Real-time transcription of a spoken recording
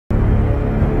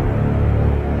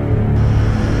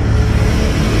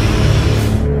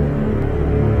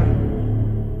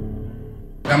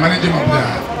management of the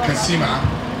casino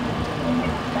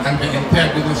and the entire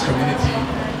business community,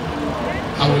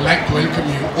 I would like to welcome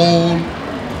you all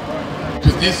to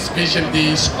this special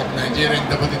days of Nigerian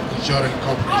Deposit Insurance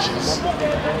Corporations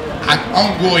and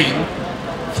ongoing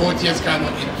 40th Kano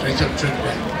International Trade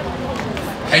Fair.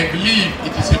 I believe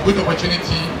it is a good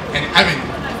opportunity and avenue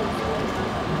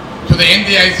to the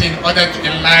NDIC in order to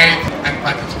enlighten and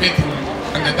participate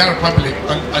in the general public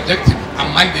on objective and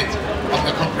mandate of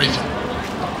the corporation.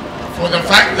 For the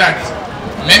fact that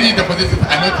many depositors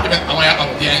are not even aware of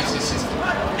the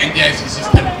NDIC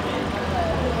system.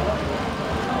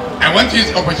 I want to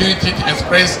use the opportunity to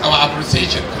express our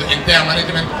appreciation to the entire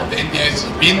management of the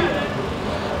NDIC, being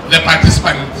the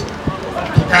participants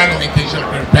to Kano International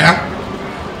Trade Fair,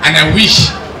 and I wish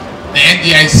the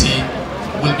NDIC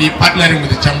will be partnering with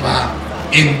the chamber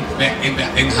in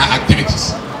her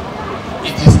activities.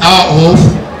 It is our hope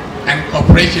and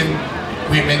cooperation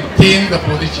we maintain the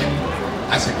position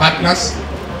as a partners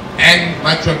and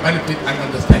mutual benefit and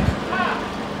understanding.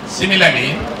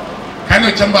 Similarly,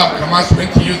 Kano Chamber of Commerce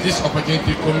want to use this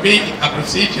opportunity to convey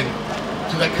appreciation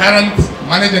to the current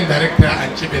Managing Director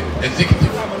and Chief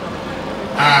Executive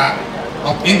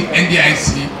of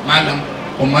NDIC, Madam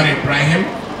Omar Ibrahim,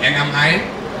 NMI,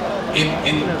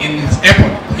 in his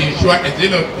effort to ensure a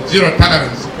zero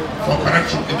tolerance for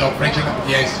corruption in the operation of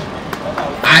NDIC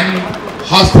and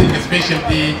hosting a special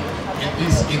day in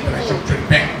this international trade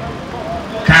fair.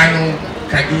 Kano,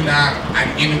 Kaduna, and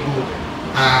Enugu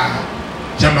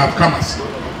Chamber of Commerce.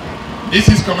 This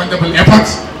is commendable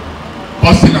efforts,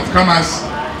 boosting of commerce,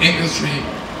 industry,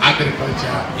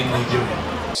 agriculture in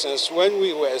Nigeria. Since when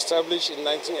we were established in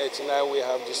 1989, we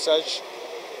have discharged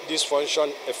this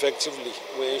function effectively.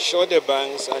 We insure the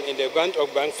banks, and in the event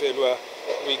of bank failure,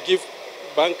 we give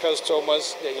bank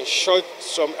customers the insured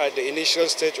sum at the initial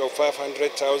stage of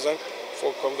 500,000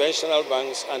 for conventional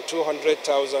banks and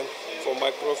 200,000 for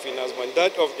microfinance. But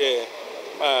that of the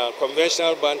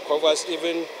conventional bank covers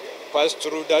even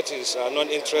pass-through, that is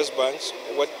non-interest banks,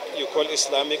 what you call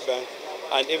Islamic bank,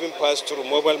 and even pass-through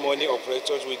mobile money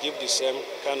operators. We give the same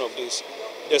kind of this.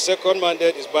 The second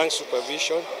mandate is bank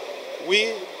supervision.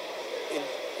 We,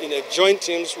 in a joint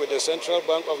teams with the Central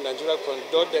Bank of Nigeria,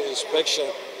 conduct the inspection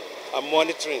and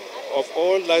monitoring of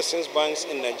all licensed banks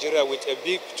in Nigeria with a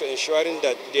big to ensuring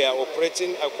that they are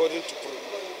operating according to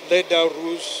laid down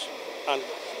rules and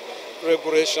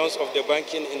regulations of the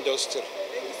banking industry.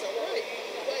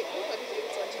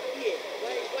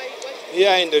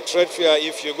 Here in the trade fair,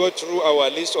 if you go through our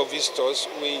list of visitors,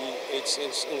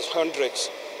 it's hundreds.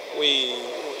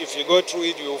 If you go through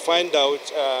it, you will find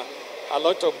out a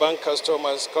lot of bank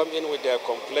customers come in with their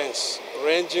complaints,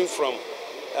 ranging from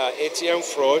ATM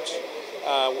fraud,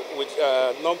 with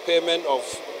non-payment of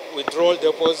withdrawal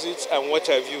deposits and what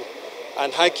have you,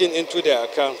 and hacking into their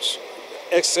accounts,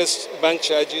 excess bank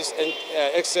charges, and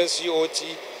excess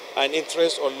UOT and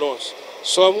interest on loans.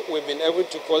 Some we've been able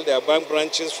to call their bank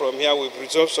branches from here. We've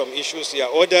resolved some issues here.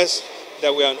 Others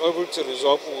that we are unable to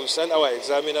resolve, we will send our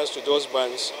examiners to those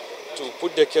banks to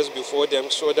put the case before them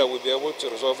so that we'll be able to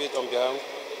resolve it on behalf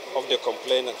of the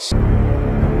complainants.